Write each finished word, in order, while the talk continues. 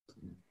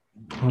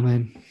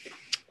Amen.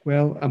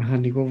 Well, I'm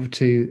handing over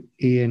to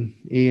Ian.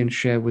 Ian,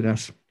 share with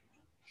us.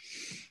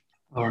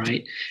 All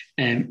right.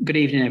 Good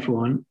evening,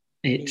 everyone.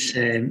 It's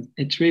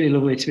really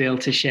lovely to be able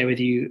to share with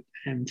you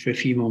for a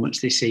few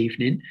moments this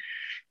evening.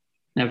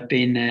 I've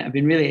been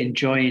really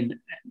enjoying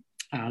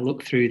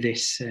look through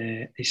this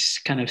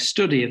kind of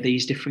study of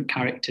these different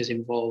characters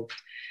involved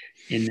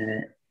in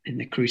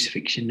the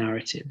crucifixion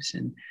narratives,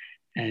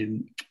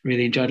 and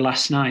really enjoyed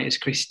last night as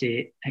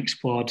Christy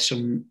explored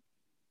some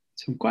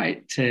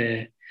quite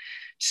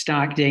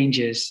stark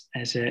dangers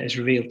as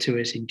revealed to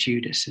us in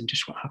Judas and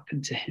just what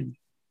happened to him.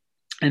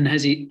 And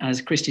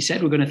as Christy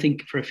said, we're going to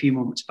think for a few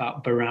moments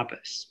about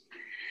Barabbas.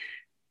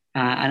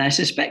 And I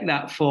suspect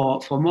that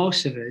for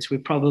most of us, we're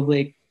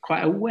probably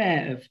quite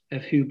aware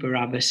of who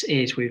Barabbas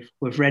is.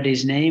 We've read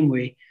his name.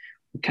 We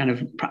kind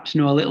of perhaps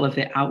know a little of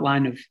the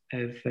outline of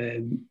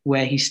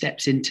where he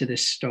steps into the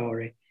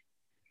story.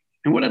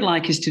 And what I'd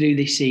like us to do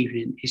this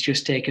evening is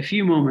just take a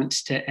few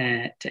moments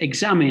to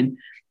examine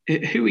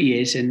who he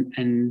is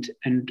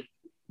and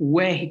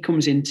where he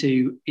comes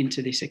into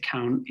this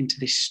account, into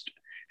this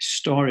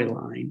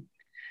storyline,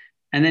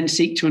 and then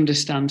seek to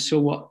understand, so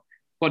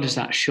what does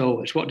that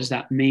show us? What does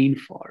that mean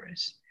for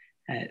us?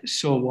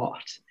 So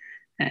what?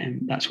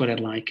 That's what I'd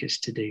like us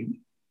to do.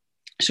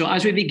 So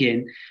as we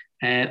begin,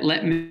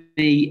 let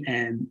me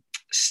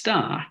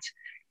start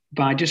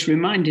by just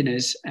reminding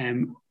us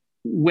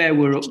where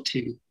we're up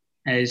to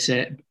as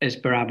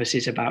Barabbas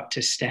is about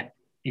to step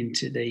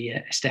onto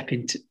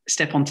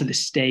the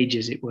stage,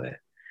 as it were.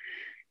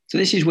 So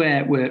this is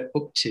where we're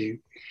up to.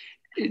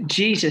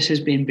 Jesus has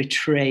been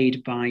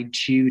betrayed by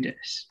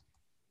Judas.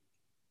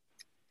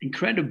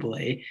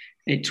 Incredibly,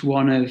 it's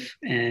one of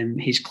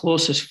his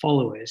closest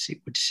followers, it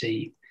would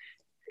seem,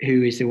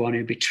 who is the one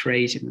who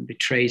betrays him, and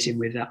betrays him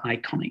with that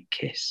iconic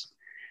kiss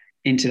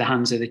into the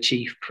hands of the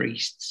chief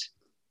priests.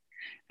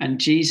 And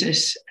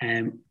Jesus,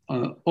 this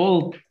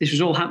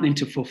was all happening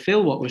to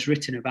fulfill what was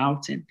written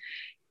about him.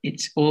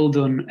 It's all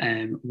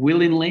done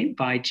willingly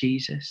by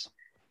Jesus.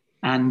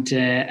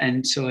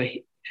 And so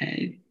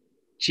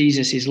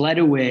Jesus is led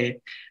away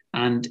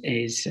and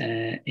is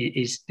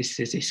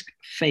this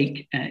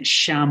fake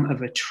sham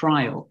of a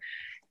trial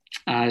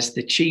as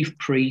the chief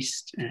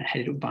priest,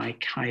 headed up by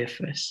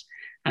Caiaphas,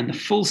 and the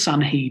full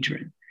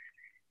Sanhedrin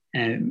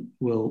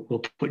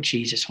will put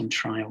Jesus on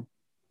trial.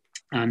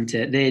 And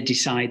they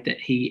decide that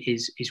he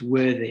is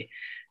worthy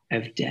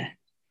of death.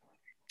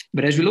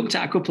 But as we looked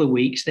at a couple of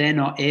weeks, they're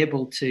not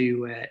able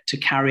to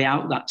carry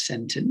out that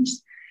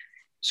sentence.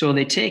 So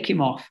they take him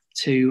off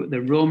to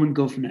the Roman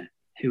governor,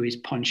 who is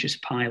Pontius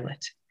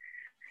Pilate.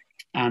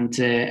 And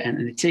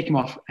they take him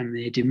off and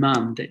they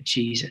demand that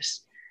Jesus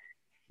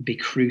be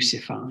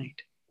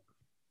crucified.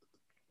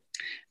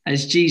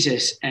 As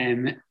Jesus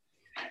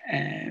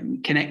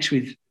connects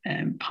with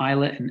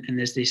Pilate, and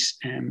there's this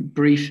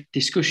brief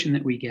discussion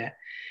that we get,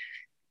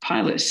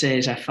 Pilate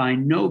says, "I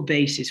find no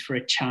basis for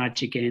a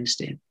charge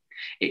against him."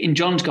 In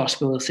John's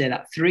gospel, he'll say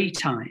that three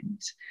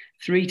times.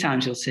 Three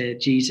times he'll say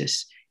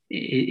Jesus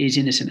is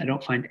innocent. I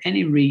don't find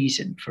any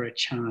reason for a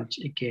charge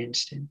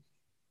against him.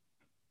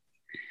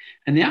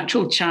 And the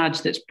actual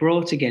charge that's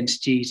brought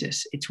against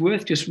Jesus, it's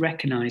worth just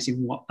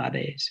recognizing what that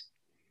is.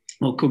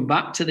 We'll come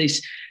back to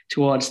this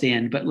towards the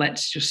end, but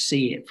let's just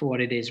see it for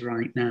what it is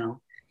right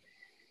now.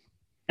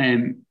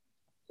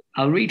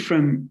 I'll read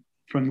from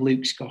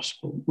Luke's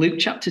gospel, Luke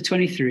chapter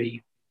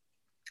 23,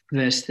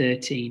 verse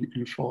 13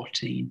 and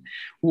 14.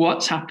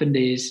 What's happened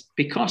is,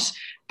 because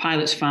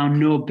Pilate's found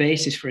no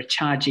basis for a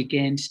charge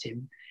against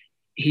him,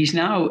 he's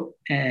now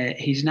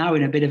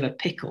in a bit of a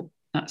pickle.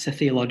 That's a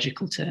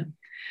theological term.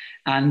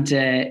 And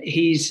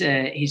he's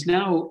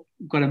now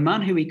got a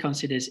man who he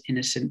considers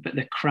innocent, but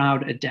the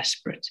crowd are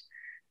desperate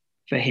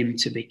for him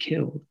to be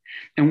killed.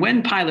 And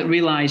when Pilate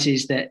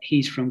realizes that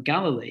he's from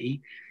Galilee,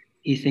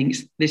 he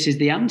thinks, this is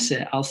the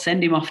answer. I'll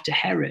send him off to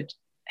Herod.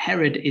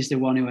 Herod is the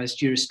one who has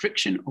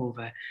jurisdiction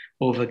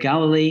over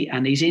Galilee,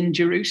 and he's in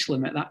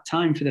Jerusalem at that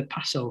time for the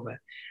Passover.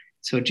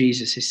 So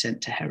Jesus is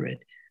sent to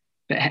Herod,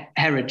 but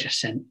Herod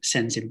just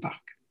sends him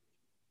back.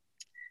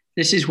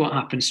 This is what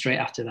happens straight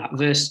after that.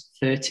 Verse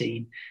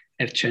 13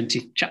 of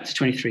chapter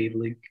 23 of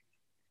Luke.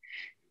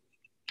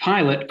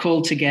 Pilate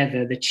called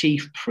together the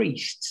chief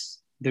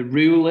priests, the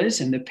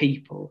rulers and the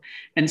people,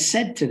 and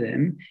said to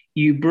them,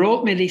 "You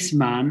brought me this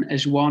man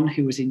as one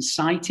who was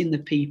inciting the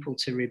people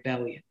to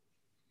rebellion.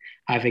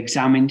 I've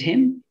examined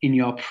him in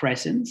your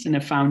presence and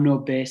have found no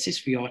basis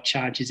for your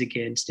charges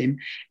against him,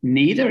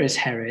 neither has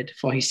Herod,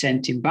 for he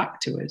sent him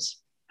back to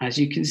us. As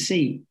you can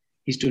see,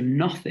 he's done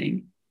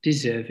nothing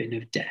deserving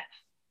of death."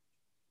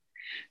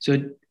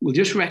 So we'll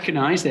just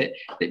recognize that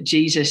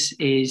Jesus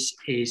is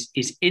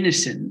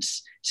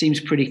innocence seems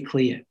pretty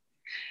clear.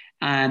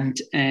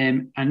 And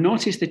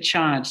notice the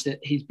charge that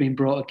he's been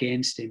brought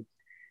against him.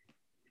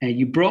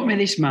 You brought me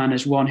this man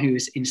as one who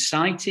is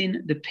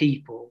inciting the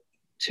people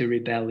to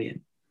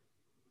rebellion.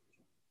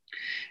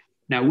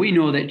 Now, we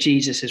know that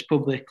Jesus has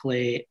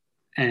publicly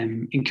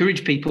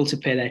encouraged people to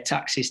pay their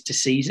taxes to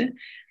Caesar.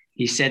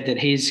 He said that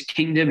his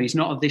kingdom is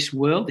not of this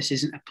world. This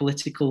isn't a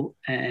political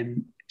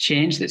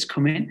change that's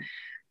coming.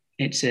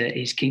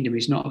 His kingdom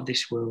is not of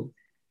this world.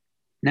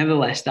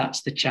 Nevertheless,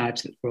 that's the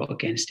charge that's brought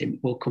against him.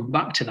 We'll come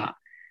back to that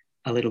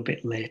a little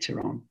bit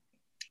later on.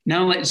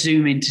 Now let's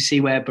zoom in to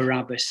see where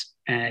Barabbas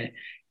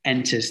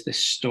enters the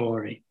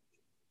story.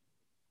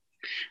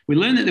 We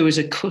learn that there was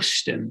a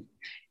custom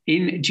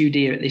in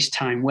Judea at this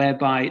time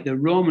whereby the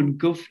Roman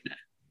governor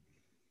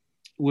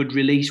would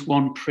release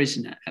one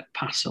prisoner at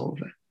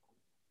Passover.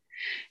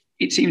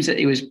 It seems that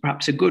it was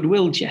perhaps a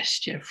goodwill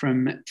gesture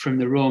from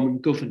the Roman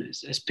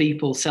governors. As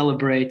people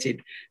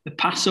celebrated the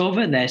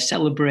Passover, they're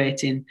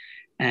celebrating,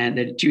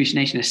 the Jewish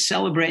nation is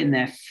celebrating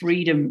their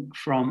freedom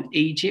from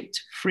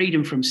Egypt,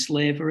 freedom from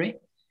slavery,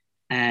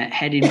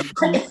 heading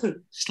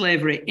from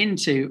slavery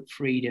into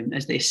freedom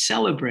as they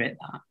celebrate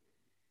that.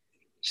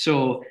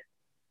 So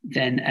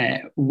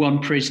then one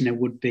prisoner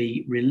would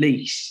be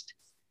released.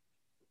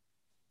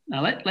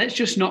 Now let's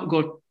just not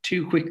go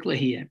too quickly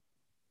here.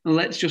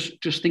 Let's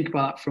just think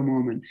about that for a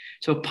moment.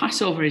 So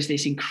Passover is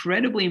this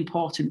incredibly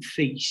important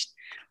feast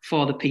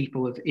for the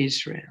people of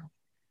Israel.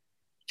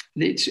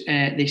 It's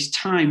this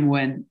time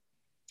when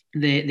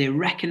they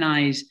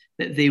recognize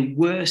that they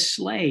were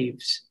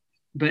slaves,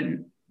 but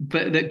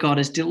that God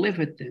has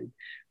delivered them.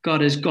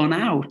 God has gone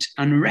out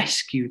and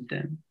rescued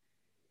them.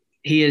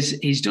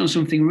 He's done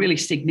something really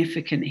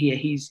significant here.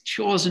 He's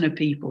chosen a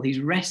people. He's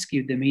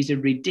rescued them. He's a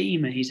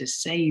redeemer. He's a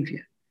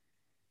savior.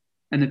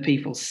 And the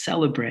people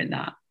celebrate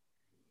that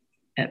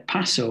at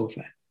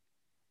Passover.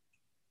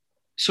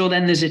 So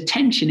then there's a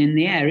tension in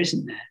the air,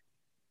 isn't there?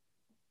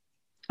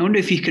 I wonder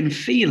if you can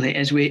feel it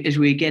as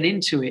we get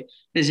into it.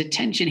 There's a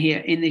tension here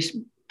in this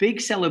big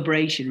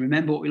celebration.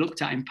 Remember what we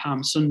looked at in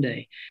Palm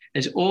Sunday,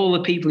 as all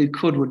the people who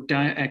could would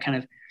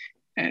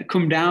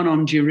come down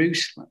on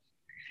Jerusalem.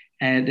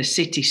 The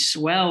city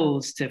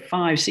swells to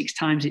 5-6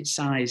 times its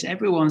size.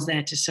 Everyone's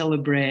there to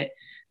celebrate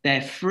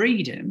their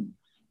freedom,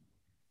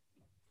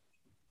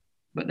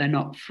 but they're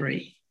not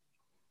free.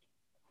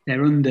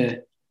 They're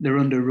under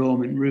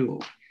Roman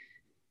rule.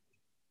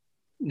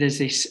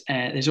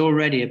 There's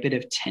already a bit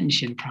of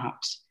tension,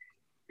 perhaps,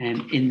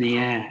 in the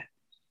air.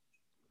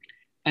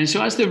 And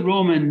so, as the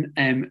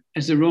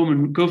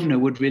Roman governor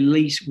would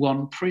release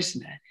one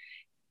prisoner,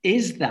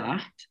 is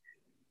that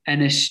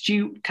an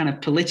astute kind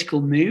of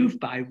political move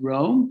by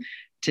Rome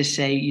to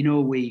say,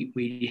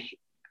 we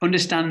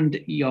understand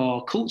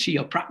your culture,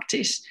 your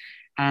practice,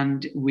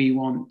 and we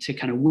want to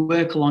kind of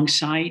work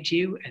alongside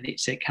you, and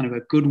it's a kind of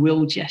a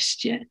goodwill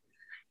gesture?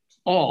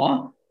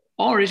 Or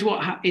is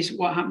what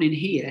happening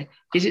here?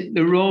 Is it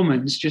the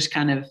Romans just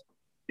kind of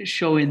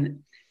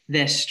showing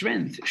their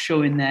strength,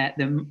 showing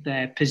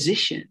their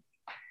position?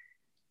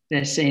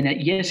 They're saying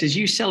that, yes, as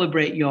you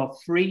celebrate your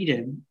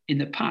freedom in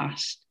the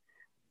past,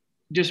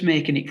 just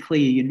making it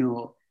clear,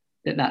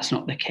 that that's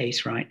not the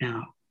case right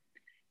now.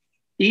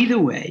 Either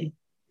way,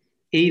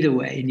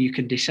 and you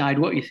can decide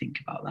what you think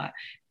about that.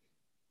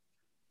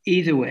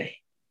 Either way,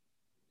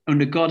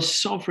 under God's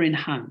sovereign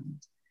hand,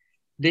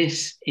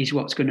 this is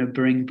what's going to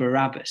bring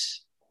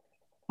Barabbas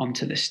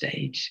onto the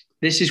stage.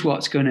 This is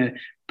what's going to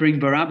bring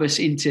Barabbas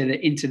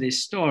into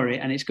this story,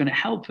 and it's going to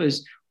help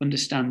us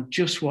understand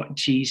just what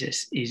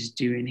Jesus is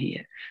doing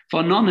here.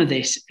 For none of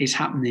this is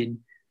happening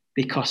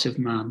because of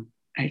man.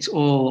 It's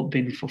all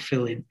been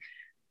fulfilling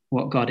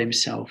what God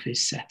himself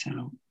is set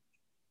out.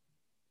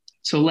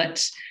 So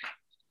let's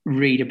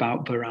read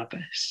about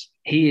Barabbas.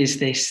 He is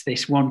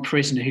this one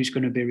prisoner who's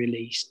going to be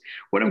released.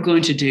 What I'm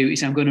going to do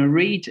is I'm going to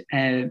read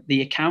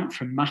the account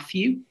from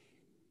Matthew,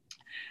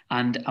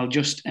 and I'll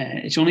just,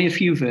 it's only a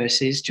few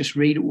verses, just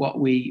read what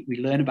we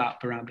learn about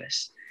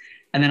Barabbas.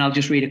 And then I'll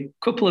just read a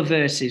couple of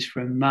verses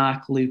from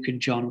Mark, Luke, and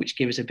John, which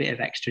give us a bit of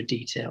extra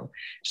detail.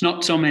 It's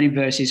not so many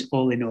verses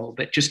all in all,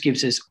 but just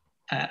gives us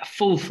a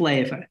full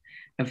flavour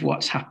of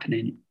what's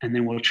happening, and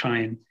then we'll try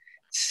and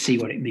see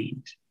what it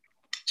means.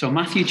 So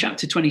Matthew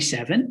chapter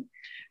 27,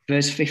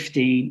 verse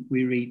 15,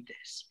 we read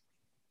this.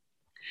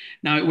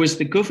 Now it was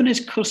the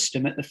governor's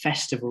custom at the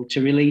festival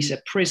to release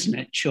a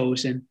prisoner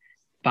chosen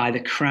by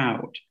the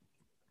crowd.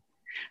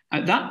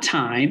 At that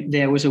time,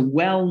 there was a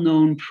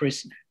well-known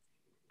prisoner,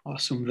 or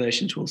some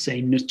versions will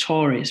say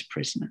notorious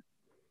prisoner,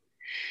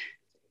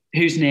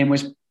 whose name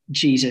was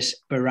Jesus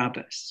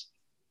Barabbas.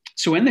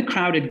 So when the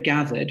crowd had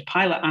gathered,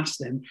 Pilate asked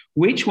them,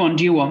 "Which one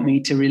do you want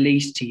me to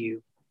release to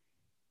you?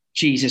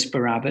 Jesus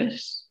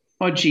Barabbas,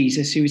 or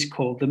Jesus who is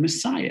called the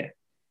Messiah?"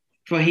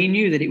 For he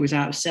knew that it was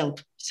out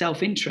of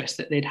self-interest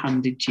that they'd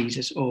handed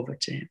Jesus over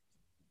to him.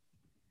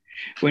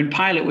 When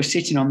Pilate was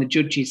sitting on the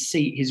judge's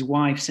seat, his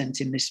wife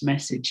sent him this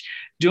message: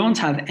 "Don't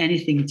have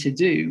anything to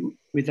do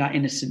with that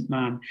innocent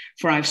man,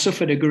 for I've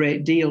suffered a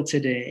great deal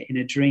today in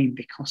a dream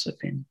because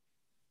of him."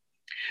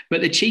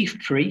 But the chief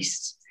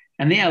priests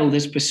and the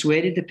elders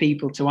persuaded the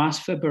people to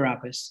ask for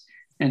Barabbas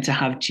and to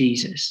have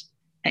Jesus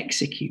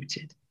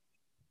executed.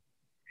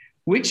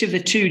 "Which of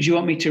the two do you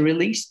want me to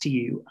release to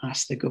you?"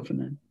 asked the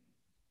governor.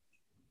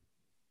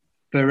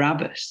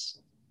 "Barabbas,"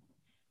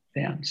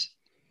 they answered.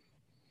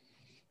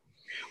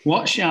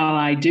 "What shall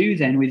I do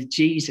then with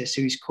Jesus,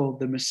 who is called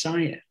the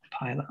Messiah?"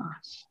 Pilate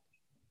asked.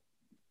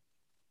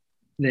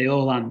 They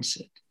all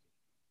answered,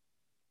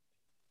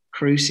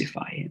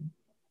 crucify him.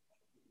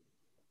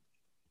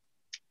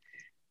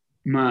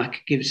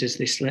 Mark gives us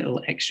this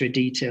little extra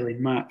detail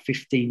in Mark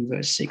 15,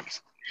 verse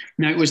 6.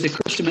 Now, it was the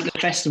custom at the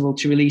festival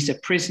to release a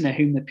prisoner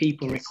whom the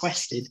people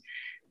requested.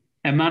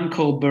 A man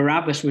called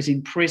Barabbas was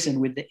in prison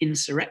with the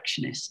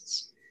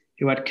insurrectionists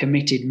who had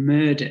committed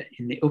murder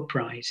in the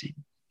uprising.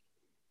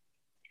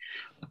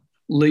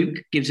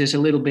 Luke gives us a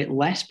little bit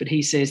less, but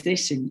he says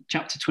this in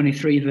chapter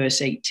 23,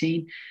 verse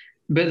 18.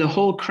 But the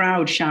whole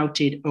crowd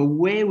shouted,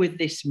 "Away with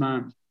this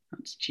man,"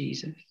 that's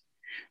Jesus.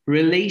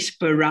 "Release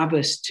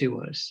Barabbas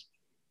to us."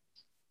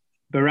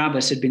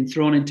 Barabbas had been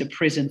thrown into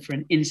prison for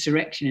an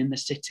insurrection in the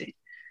city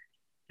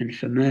and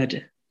for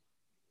murder.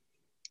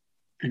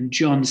 And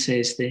John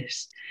says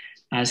this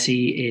as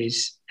he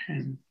is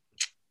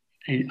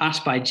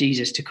asked by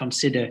Jesus to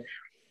consider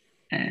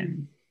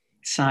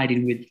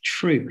siding with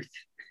truth.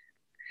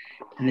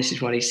 And this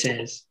is what he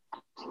says.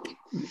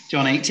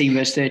 John 18,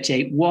 verse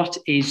 38, "What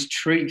is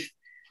truth?"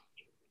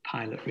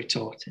 Pilate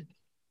retorted.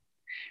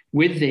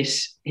 With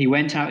this, he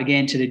went out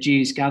again to the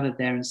Jews gathered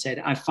there and said,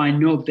 "I find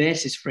no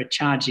basis for a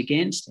charge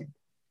against him.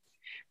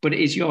 But it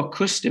is your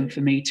custom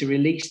for me to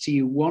release to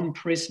you one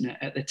prisoner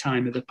at the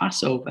time of the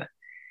Passover.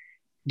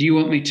 Do you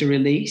want me to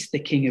release the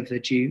King of the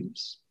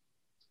Jews?"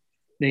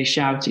 They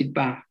shouted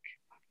back,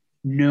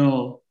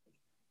 "No,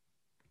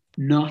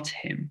 not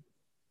him.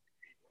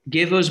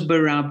 Give us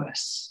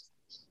Barabbas."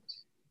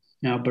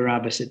 Now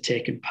Barabbas had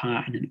taken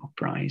part in an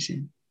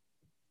uprising.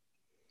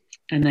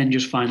 And then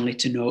just finally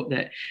to note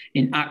that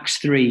in Acts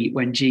 3,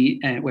 when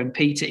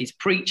Peter is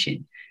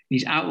preaching,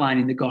 he's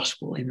outlining the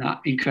gospel in that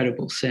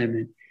incredible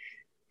sermon,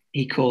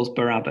 he calls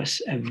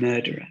Barabbas a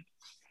murderer.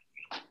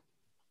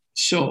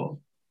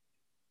 So,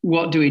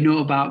 what do we know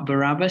about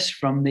Barabbas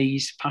from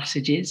these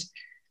passages?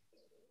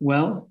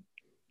 Well,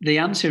 the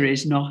answer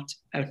is not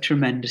a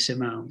tremendous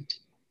amount.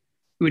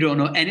 We don't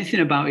know anything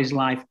about his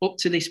life up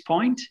to this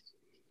point,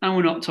 and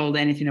we're not told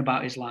anything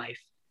about his life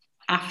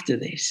after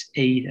this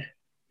either.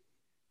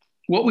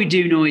 What we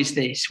do know is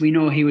this. We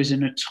know he was a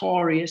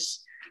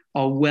notorious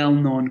or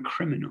well-known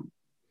criminal.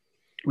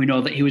 We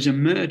know that he was a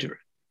murderer,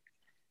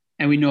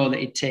 and we know that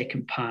he'd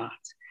taken part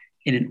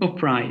in an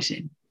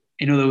uprising,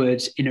 in other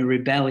words, in a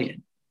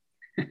rebellion.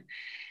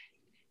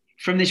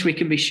 From this, we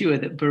can be sure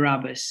that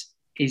Barabbas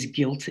is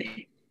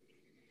guilty.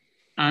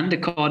 And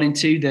according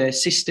to the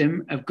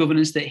system of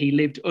governance that he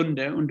lived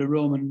under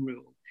Roman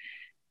rule,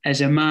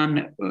 as a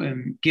man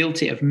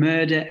guilty of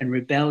murder and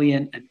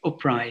rebellion and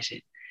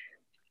uprising,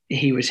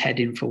 he was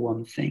heading for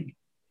one thing.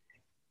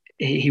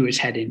 He was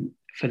heading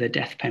for the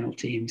death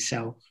penalty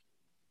himself.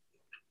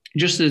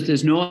 Just as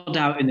there's no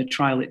doubt in the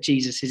trial that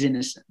Jesus is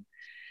innocent,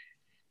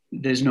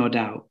 there's no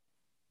doubt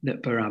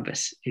that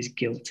Barabbas is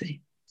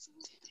guilty.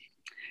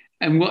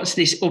 And what's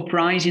this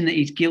uprising that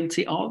he's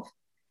guilty of?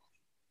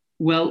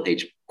 Well,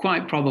 it's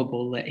quite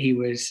probable that he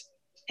was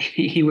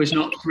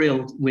not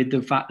thrilled with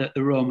the fact that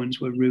the Romans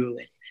were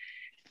ruling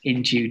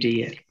in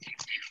Judea.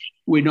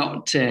 We're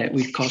not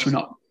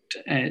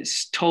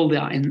told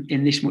that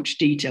in this much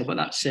detail, but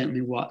that's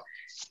certainly what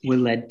we're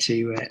led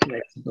to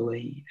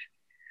believe.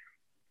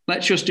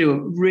 Let's just do a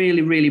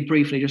really, really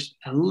briefly, just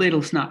a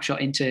little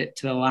snapshot into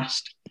the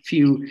last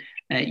few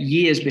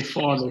years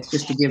before this,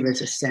 just to give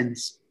us a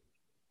sense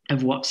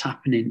of what's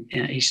happening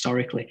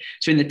historically.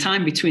 So in the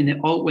time between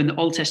when the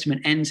Old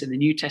Testament ends and the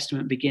New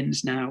Testament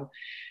begins now,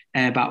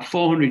 about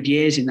 400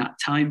 years in that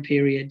time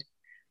period,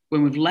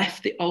 when we've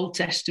left the Old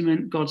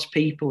Testament, God's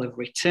people have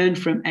returned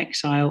from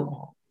exile,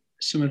 or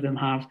some of them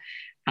have,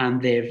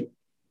 and they've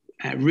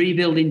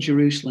rebuilding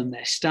Jerusalem.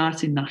 They're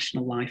starting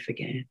national life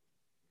again.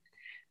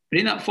 But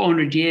in that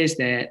 400 years,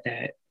 they're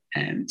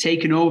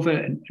taken over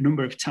a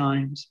number of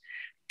times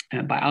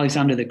by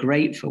Alexander the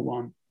Great, for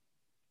one.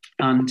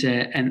 And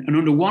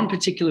under one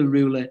particular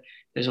ruler,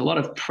 there's a lot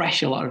of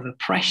pressure, a lot of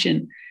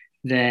oppression.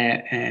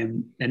 They're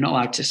not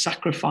allowed to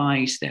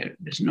sacrifice.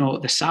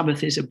 The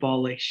Sabbath is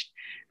abolished.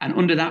 And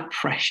under that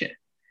pressure,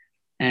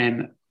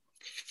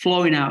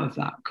 flowing out of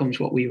that comes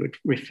what we would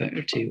refer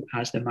to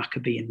as the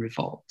Maccabean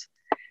Revolt,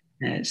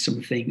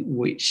 something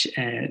which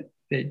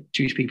the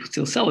Jewish people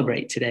still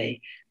celebrate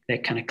today. Their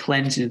kind of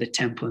cleansing of the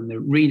temple and the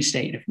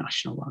reinstating of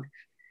national life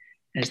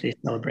as they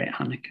celebrate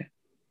Hanukkah.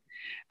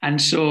 And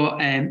so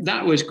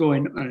that was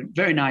going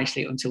very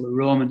nicely until the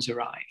Romans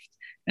arrived,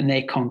 and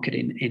they conquered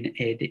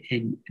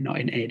not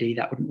in AD,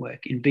 that wouldn't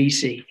work, in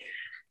BC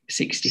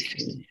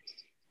 63.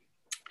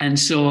 And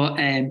so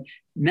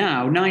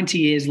now, 90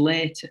 years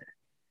later,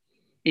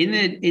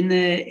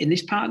 in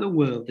this part of the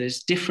world,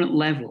 there's different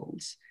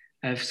levels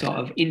of sort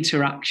of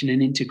interaction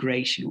and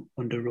integration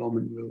under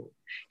Roman rule.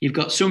 You've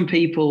got some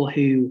people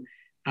who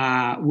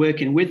are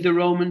working with the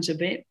Romans a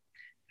bit.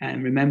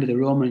 And remember, the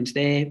Romans,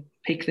 they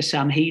pick the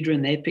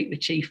Sanhedrin, they pick the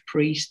chief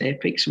priests, they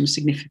pick some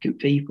significant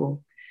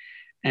people.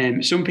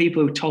 Some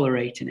people who are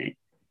tolerating it.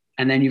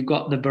 And then you've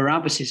got the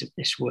Barabbases of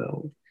this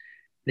world,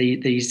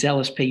 the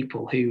zealous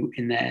people who,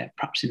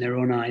 perhaps in their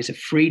own eyes, are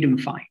freedom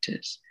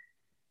fighters.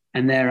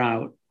 And they're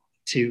out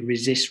to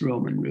resist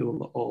Roman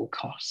rule at all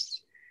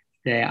costs.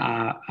 They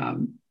are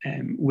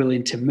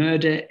willing to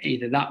murder.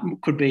 Either that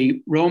could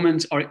be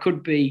Romans, or it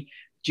could be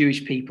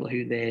Jewish people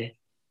who they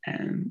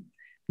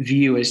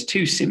view as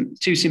too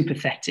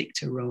sympathetic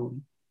to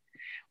Rome.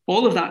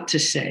 All of that to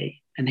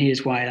say, and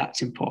here's why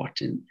that's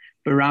important,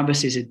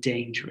 Barabbas is a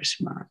dangerous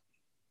man.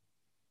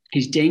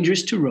 He's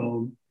dangerous to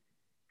Rome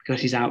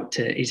because he's out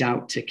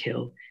to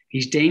kill.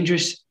 He's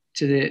dangerous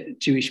to the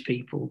Jewish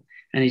people,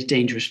 and he's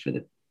dangerous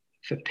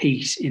for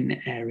peace in the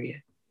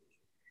area.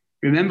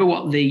 Remember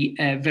what the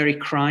very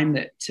crime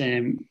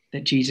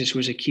that Jesus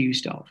was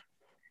accused of,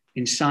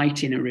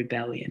 inciting a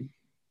rebellion.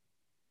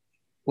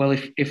 Well,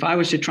 if I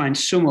was to try and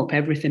sum up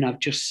everything I've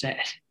just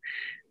said,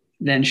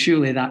 then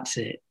surely that's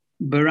it.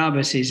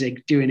 Barabbas is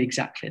doing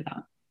exactly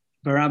that.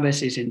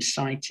 Barabbas is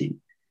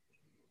inciting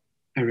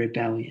a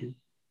rebellion.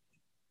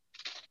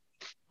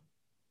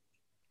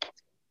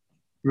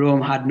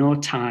 Rome had no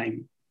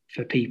time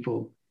for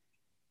people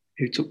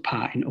who took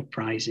part in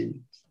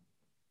uprisings.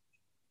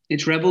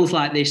 It's rebels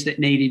like this that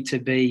needed to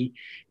be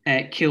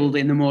killed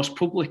in the most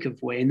public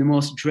of way, in the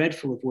most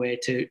dreadful of way,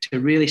 to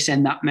really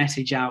send that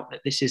message out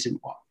that this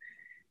isn't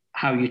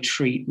how you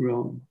treat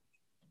Rome.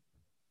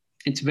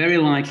 It's very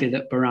likely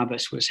that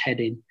Barabbas was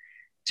heading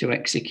to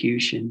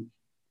execution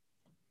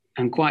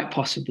and quite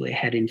possibly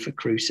heading for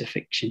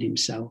crucifixion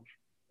himself.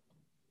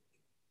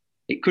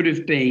 It could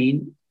have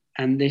been,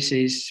 and this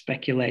is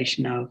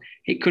speculation now,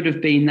 it could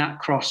have been that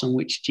cross on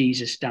which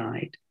Jesus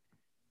died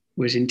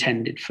was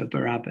intended for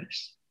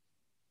Barabbas.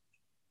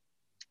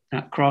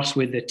 That cross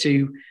with the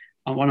two,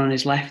 one on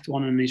his left,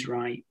 one on his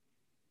right.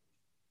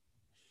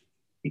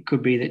 It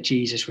could be that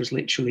Jesus was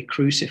literally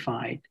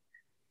crucified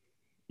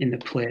in the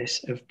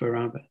place of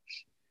Barabbas.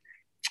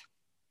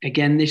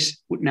 Again, this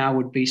now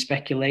would be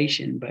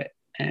speculation, but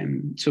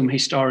some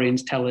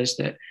historians tell us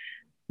that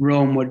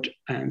Rome would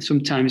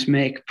sometimes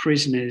make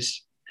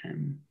prisoners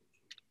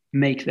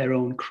make their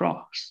own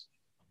cross,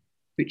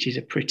 which is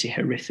a pretty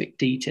horrific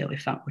detail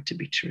if that were to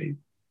be true.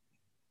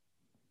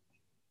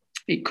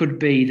 It could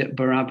be that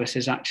Barabbas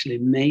has actually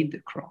made the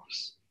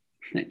cross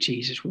that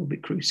Jesus will be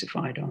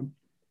crucified on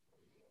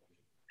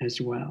as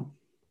well.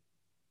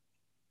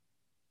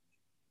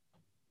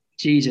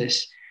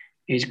 Jesus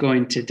is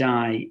going to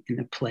die in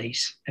the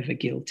place of a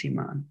guilty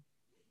man.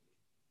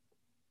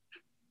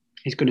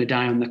 He's going to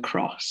die on the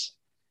cross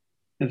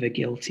of a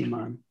guilty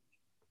man.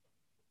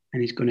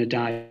 And he's going to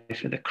die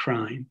for the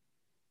crime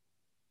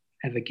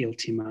of a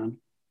guilty man.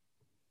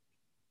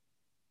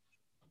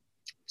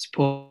 As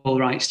Paul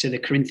writes to the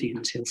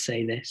Corinthians, he'll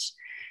say this,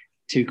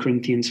 2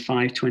 Corinthians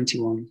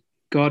 5:21,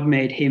 God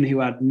made him who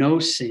had no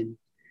sin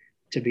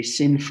to be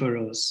sin for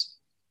us,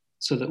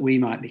 so that we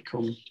might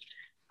become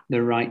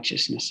the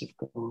righteousness of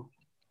God.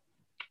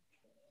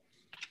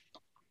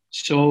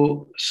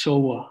 So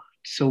what?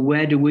 So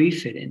where do we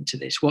fit into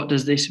this? What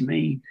does this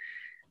mean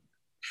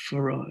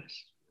for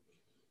us?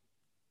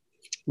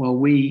 Well,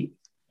 we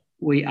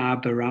are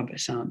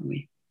Barabbas, aren't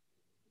we?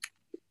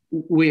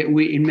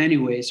 We in many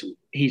ways,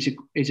 he's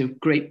a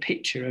great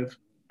picture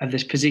of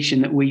this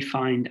position that we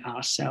find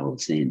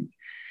ourselves in.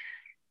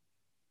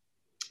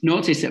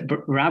 Notice that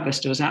Barabbas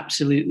does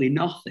absolutely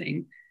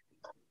nothing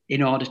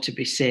in order to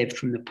be saved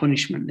from the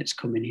punishment that's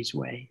coming his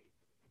way.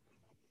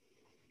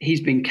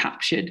 He's been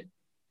captured.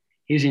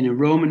 He's in a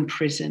Roman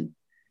prison.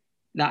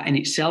 That in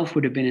itself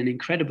would have been an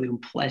incredibly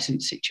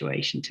unpleasant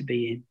situation to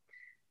be in.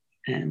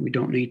 And we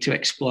don't need to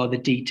explore the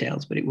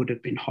details, but it would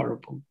have been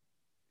horrible.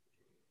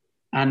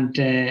 And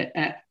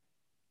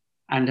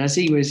as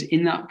he was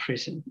in that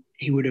prison,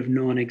 he would have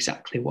known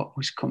exactly what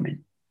was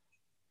coming.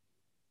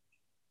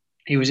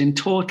 He was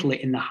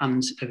totally in the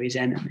hands of his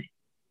enemy.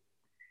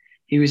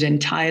 He was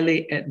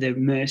entirely at the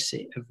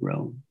mercy of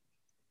Rome.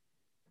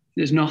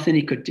 There's nothing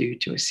he could do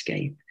to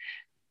escape.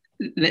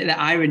 The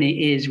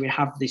irony is we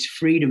have this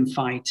freedom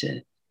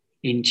fighter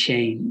in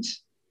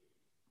chains,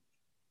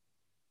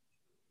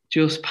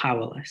 just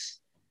powerless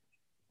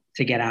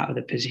to get out of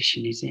the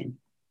position he's in.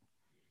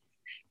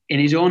 In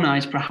his own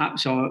eyes,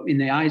 perhaps, or in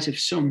the eyes of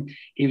some,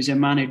 he was a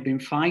man who'd been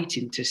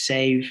fighting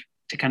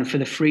for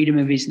the freedom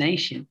of his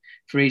nation,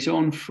 for his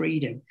own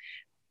freedom.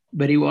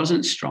 But he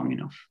wasn't strong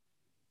enough.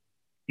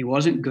 He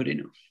wasn't good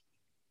enough.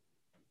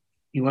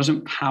 He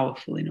wasn't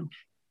powerful enough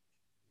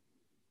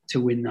to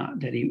win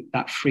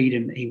that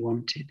freedom that he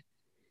wanted.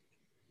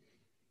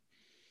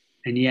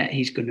 And yet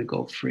he's going to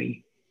go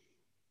free.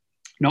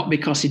 Not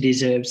because he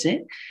deserves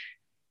it,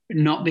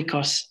 not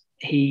because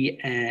he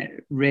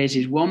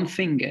raises one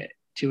finger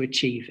to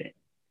achieve it.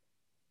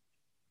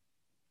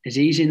 As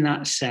he's in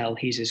that cell,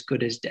 he's as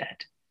good as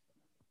dead.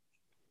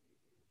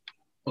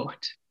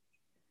 But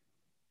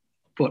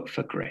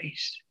for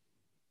grace.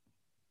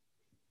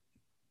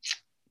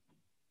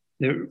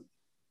 The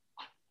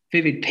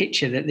vivid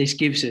picture that this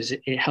gives us,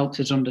 it helps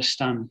us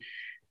understand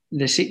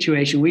the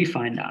situation we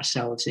find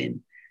ourselves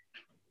in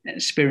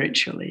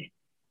spiritually.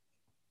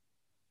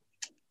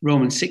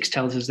 Romans 6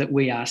 tells us that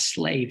we are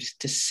slaves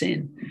to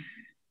sin.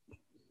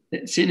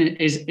 That sin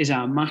is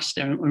our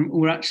master, and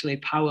we're actually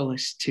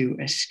powerless to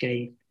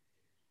escape.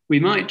 We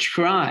might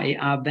try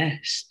our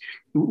best.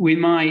 We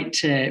might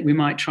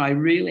try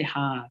really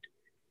hard.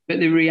 But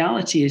the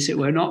reality is that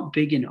we're not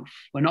big enough.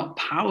 We're not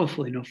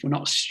powerful enough. We're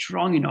not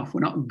strong enough. We're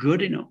not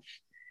good enough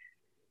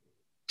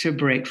to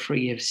break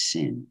free of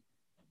sin.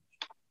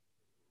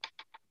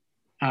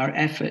 Our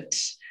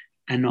efforts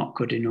are not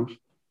good enough.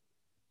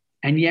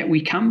 And yet we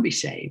can be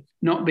saved,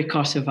 not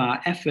because of our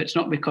efforts,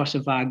 not because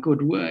of our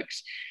good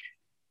works,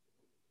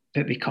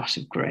 but because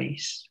of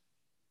grace,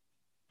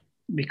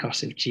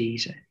 because of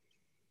Jesus.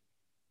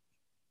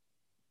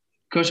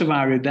 Because of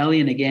our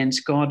rebellion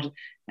against God,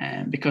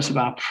 because of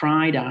our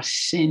pride, our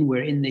sin,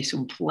 we're in this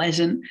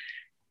unpleasant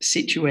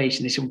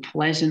situation, this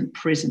unpleasant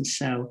prison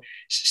cell.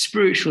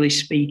 Spiritually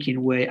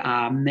speaking, we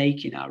are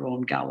making our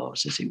own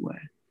gallows, as it were.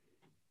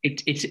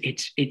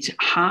 It's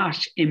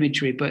harsh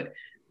imagery, but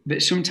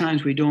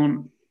sometimes we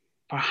don't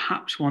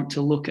perhaps want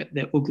to look at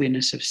the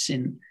ugliness of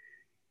sin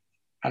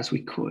as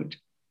we could.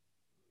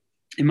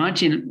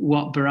 Imagine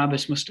what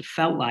Barabbas must have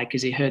felt like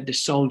as he heard the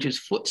soldiers'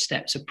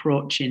 footsteps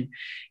approaching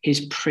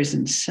his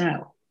prison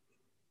cell.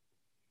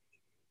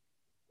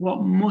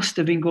 What must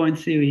have been going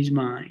through his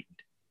mind?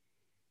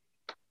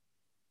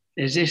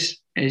 Is this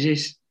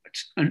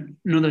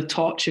another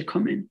torture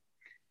coming?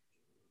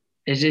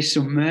 Is this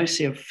some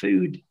mercy of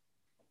food?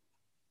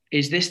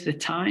 Is this the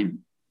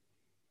time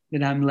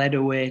that I'm led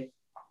away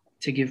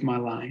to give my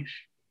life?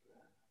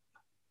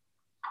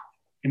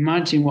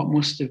 Imagine what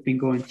must have been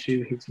going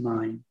through his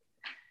mind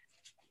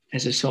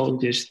as the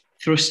soldiers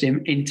thrust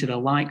him into the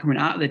light, coming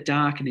out of the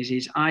dark, and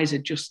his eyes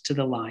adjust to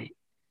the light.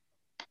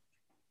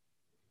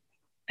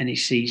 And he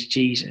sees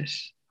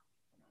Jesus,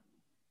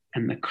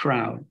 and the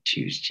crowd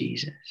choose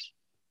Jesus.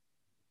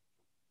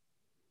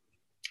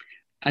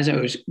 As I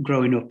was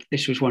growing up,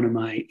 this was one of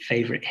my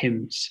favorite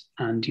hymns,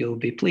 and you'll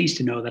be pleased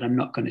to know that I'm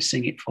not going to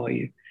sing it for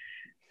you.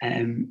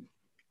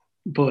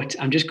 But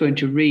I'm just going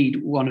to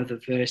read one of the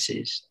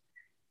verses.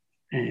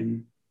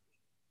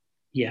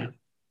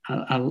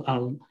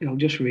 I'll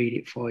just read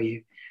it for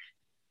you.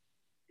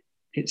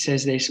 It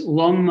says this: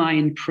 long my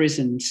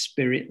imprisoned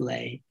spirit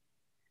lay,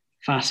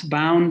 fast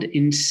bound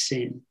in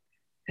sin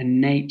and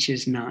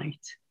nature's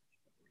night.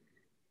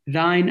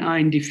 Thine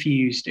eye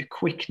diffused a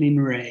quickening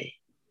ray,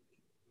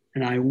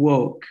 and I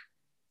woke,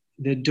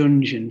 the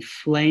dungeon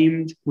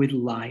flamed with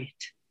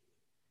light.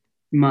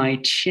 My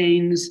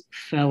chains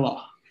fell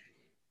off,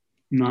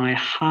 my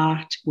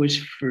heart was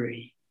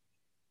free.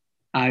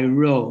 I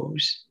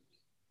rose,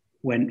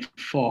 went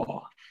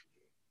forth,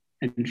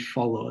 and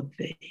followed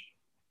thee.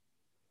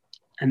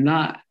 And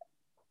that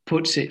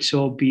puts it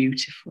so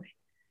beautifully,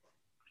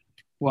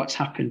 what's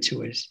happened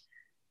to us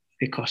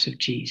because of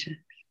Jesus.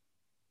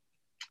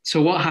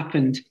 So what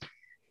happened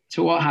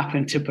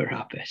to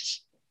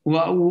Barabbas?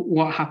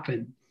 What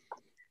happened?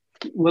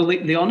 Well,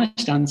 the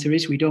honest answer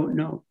is we don't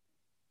know.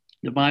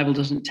 The Bible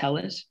doesn't tell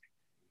us,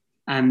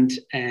 and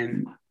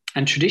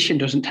tradition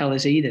doesn't tell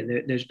us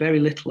either. There's very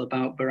little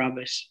about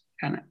Barabbas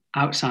kind of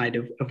outside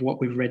of what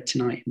we've read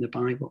tonight in the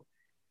Bible.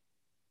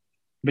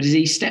 But as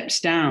he steps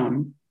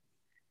down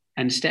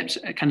and steps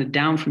kind of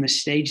down from the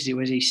stage,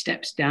 as he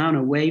steps down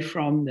away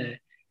from the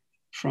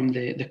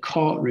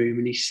courtroom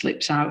and he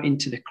slips out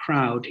into the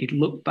crowd, he'd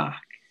look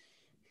back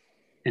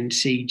and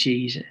see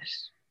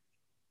Jesus.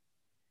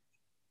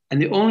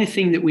 And the only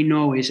thing that we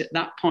know is at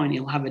that point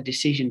he'll have a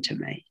decision to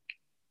make.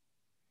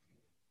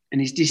 And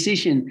his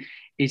decision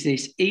is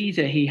this: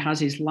 either he has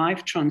his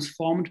life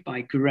transformed by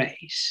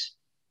grace,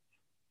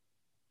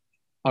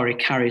 or he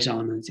carries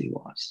on as he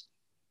was.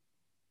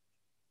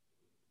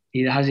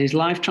 He either has his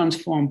life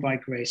transformed by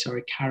grace, or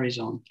he carries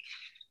on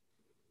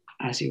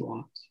as he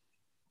was.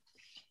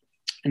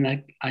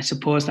 And I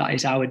suppose that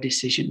is our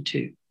decision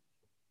too.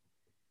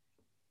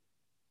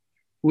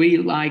 We,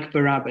 like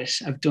Barabbas,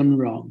 have done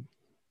wrong.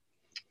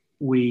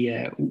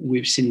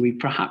 We've sinned. We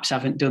perhaps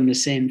haven't done the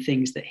same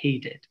things that he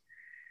did.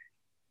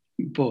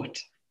 But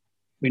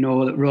we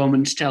know that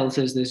Romans tells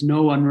us there's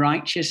no one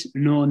righteous,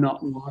 no,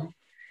 not one.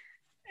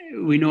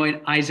 We know in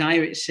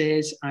Isaiah it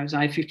says,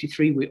 Isaiah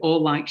 53, we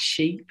all like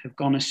sheep have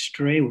gone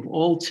astray. We've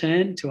all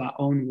turned to our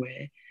own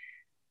way,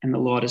 and the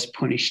Lord has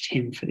punished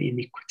him for the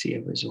iniquity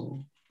of us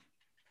all.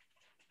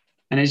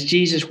 And as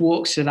Jesus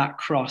walks to that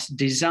cross,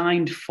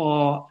 designed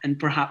for and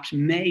perhaps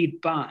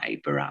made by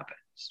Barabbas,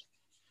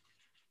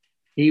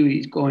 he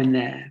was going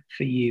there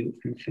for you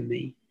and for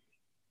me.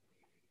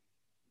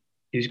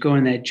 He was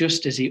going there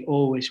just as he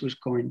always was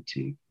going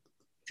to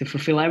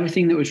fulfill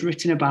everything that was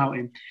written about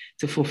him,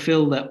 to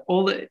fulfill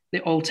all that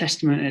the Old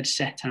Testament had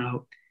set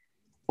out,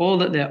 all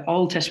that the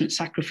Old Testament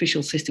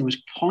sacrificial system was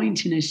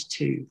pointing us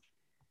to,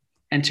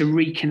 and to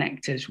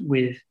reconnect us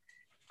with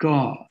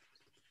God.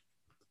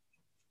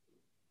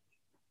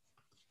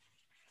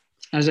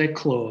 As I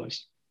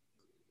close,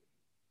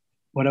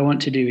 what I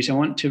want to do is I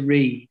want to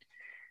read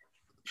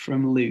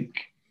from Luke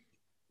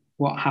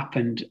what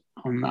happened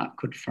on that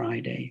Good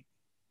Friday.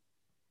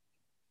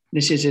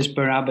 This is as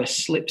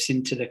Barabbas slips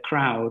into the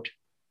crowd.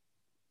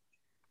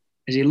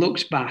 As he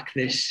looks back,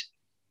 this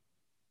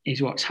is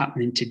what's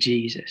happening to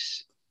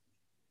Jesus.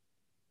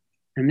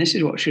 And this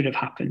is what should have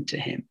happened to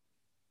him.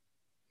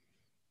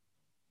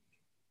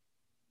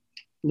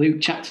 Luke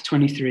chapter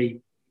 23,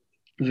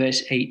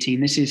 verse 18.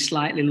 This is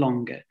slightly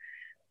longer,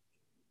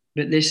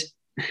 but this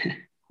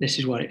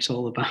is what it's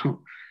all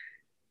about.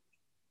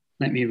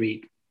 Let me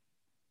read.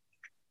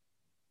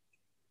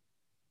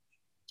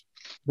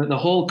 But the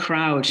whole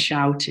crowd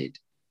shouted,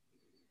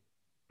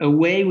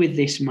 "Away with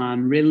this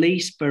man,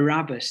 release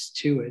Barabbas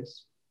to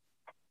us."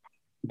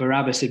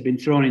 Barabbas had been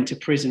thrown into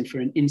prison for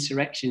an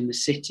insurrection in the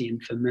city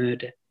and for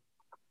murder.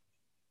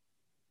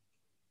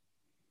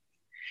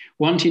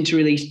 Wanting to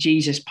release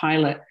Jesus,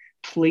 Pilate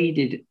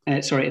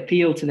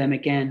appealed to them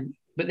again,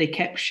 but they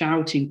kept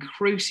shouting,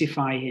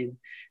 "Crucify him,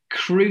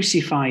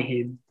 crucify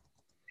him."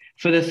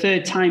 For the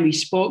third time he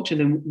spoke to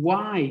them.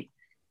 "Why?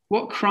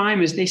 What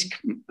crime has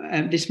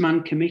this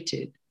man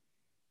committed?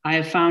 I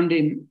have found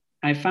in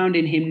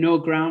him no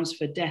grounds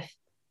for death.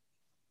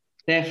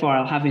 Therefore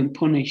I'll have him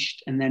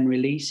punished and then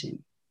release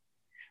him."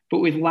 But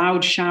with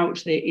loud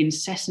shouts they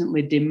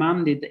incessantly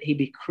demanded that he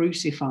be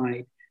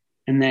crucified,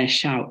 and their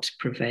shouts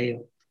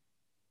prevailed.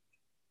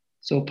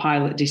 So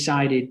Pilate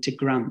decided to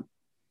grant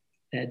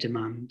their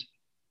demand.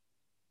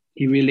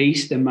 He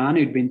released the man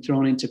who'd been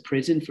thrown into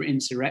prison for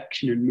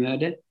insurrection and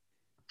murder,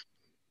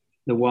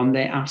 the one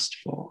they asked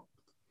for,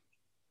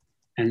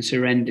 and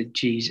surrendered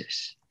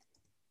Jesus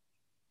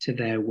to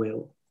their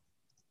will.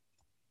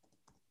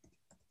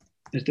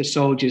 As the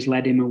soldiers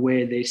led him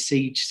away, they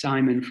sieged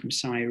Simon from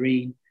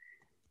Cyrene,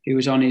 who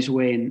was on his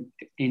way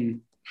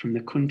in from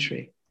the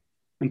country,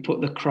 and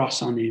put the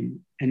cross on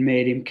him and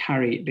made him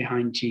carry it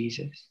behind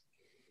Jesus.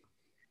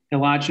 A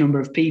large number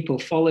of people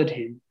followed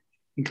him,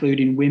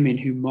 including women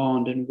who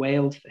mourned and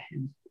wailed for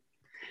him.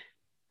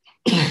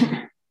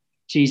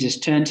 Jesus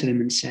turned to them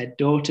and said,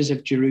 "Daughters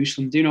of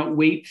Jerusalem, do not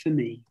weep for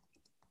me.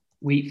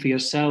 Weep for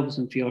yourselves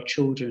and for your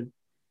children.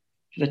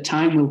 For the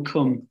time will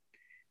come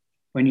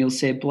when you'll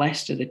say,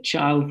 'Blessed are the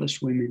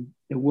childless women,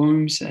 the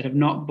wombs that have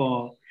not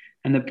borne,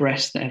 and the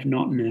breasts that have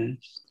not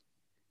nursed.'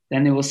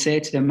 Then they will say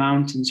to the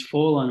mountains,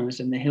 'Fall on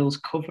us,' and the hills,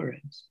 'Cover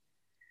us.'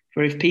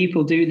 For if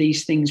people do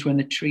these things when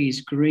the tree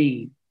is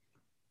green,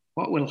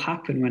 what will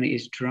happen when it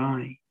is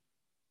dry?"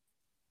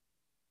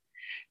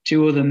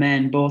 2 other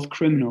men, both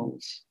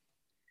criminals,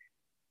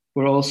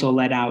 were also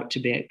led out to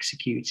be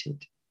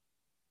executed.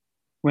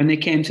 When they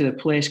came to the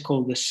place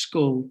called the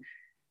Skull,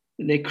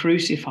 they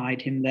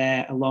crucified him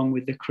there along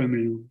with the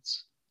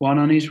criminals, one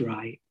on his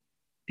right,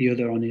 the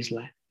other on his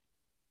left.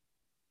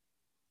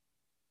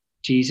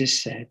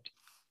 Jesus said,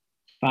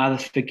 "Father,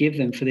 forgive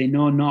them, for they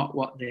know not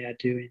what they are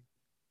doing."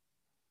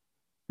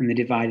 And they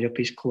divided up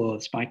his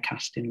clothes by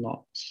casting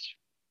lots.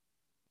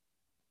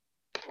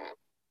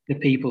 The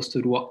people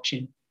stood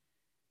watching,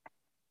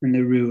 and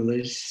the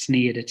rulers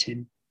sneered at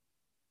him.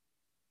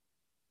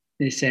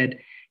 They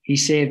said, "He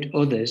saved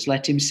others.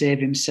 Let him save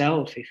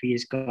himself if he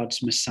is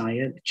God's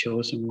Messiah, the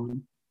chosen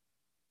one."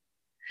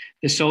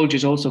 The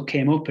soldiers also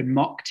came up and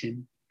mocked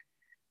him.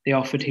 They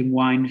offered him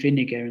wine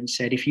vinegar and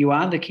said, "If you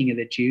are the King of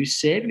the Jews,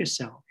 save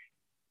yourself."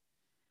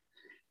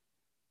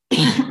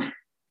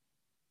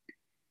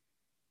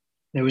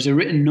 There was a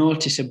written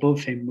notice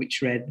above him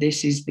which read,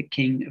 "This is the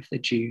King of the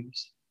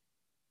Jews."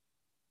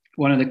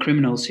 One of the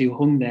criminals who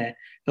hung there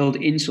hurled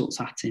insults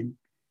at him.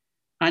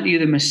 "Aren't you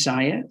the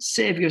Messiah?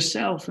 Save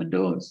yourself and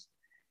us."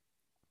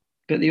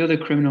 But the other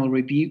criminal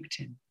rebuked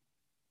him.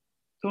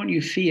 "Don't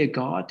you fear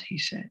God?" he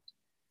said,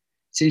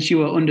 "since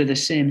you are under the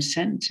same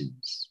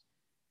sentence.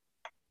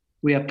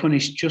 We are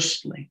punished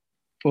justly,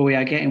 for we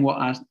are getting what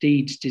our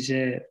deeds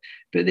deserve.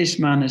 But this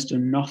man has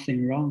done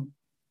nothing wrong."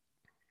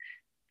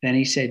 Then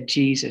he said,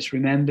 "Jesus,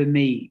 remember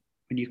me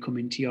when you come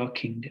into your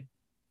kingdom."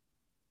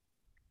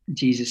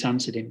 Jesus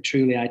answered him,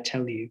 "Truly I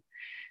tell you,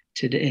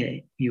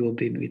 today you will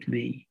be with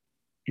me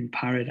in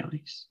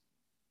paradise."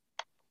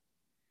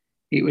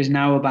 It was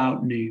now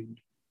about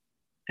noon,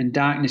 and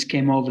darkness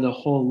came over the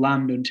whole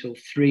land until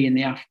 3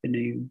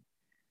 p.m,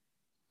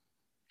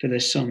 for the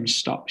sun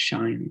stopped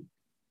shining.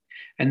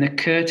 And the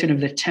curtain of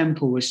the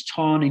temple was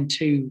torn in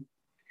two.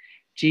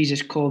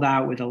 Jesus called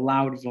out with a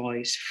loud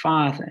voice,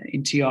 "Father,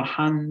 into your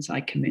hands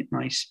I commit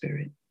my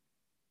spirit."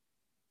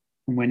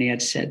 And when he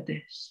had said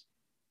this,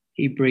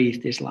 he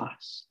breathed his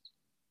last.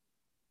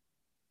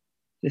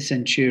 The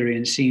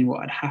centurion, seeing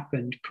what had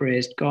happened,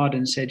 praised God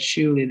and said,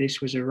 "Surely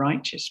this was a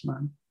righteous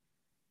man."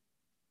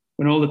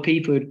 When all the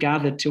people who had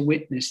gathered to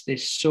witness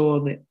this saw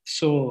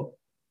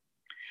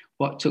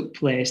what took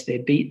place, they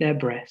beat their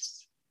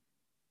breasts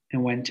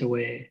and went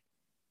away.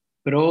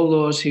 But all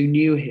those who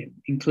knew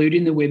him,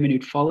 including the women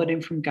who'd followed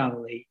him from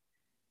Galilee,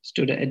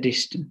 stood at a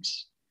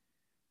distance,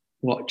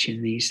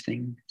 watching these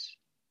things.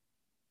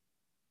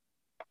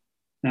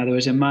 Now there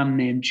was a man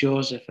named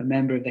Joseph, a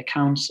member of the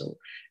council,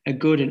 a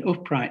good and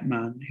upright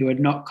man who had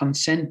not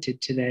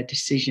consented to their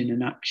decision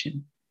and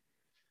action.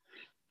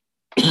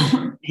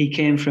 He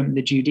came from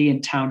the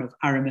Judean town of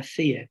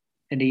Arimathea,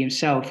 and he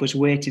himself was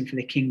waiting for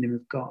the kingdom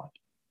of God.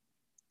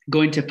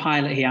 Going to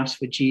Pilate, he asked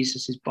for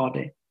Jesus'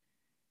 body.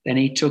 Then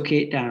he took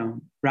it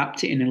down,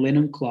 wrapped it in a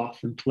linen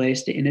cloth, and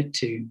placed it in a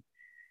tomb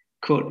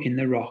cut in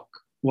the rock,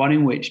 one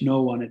in which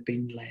no one had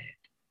been laid.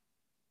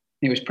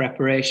 It was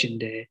preparation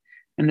day,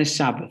 and the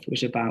Sabbath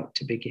was about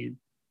to begin.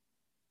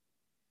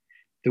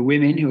 The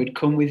women who had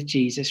come with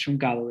Jesus from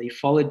Galilee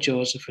followed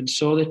Joseph and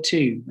saw the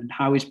tomb and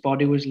how his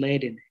body was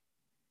laid in it.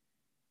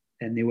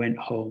 Then they went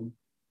home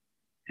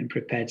and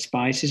prepared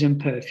spices and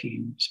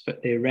perfumes,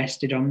 but they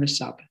rested on the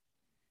Sabbath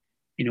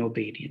in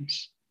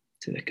obedience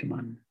to the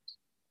commandments.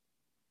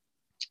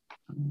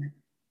 Amen.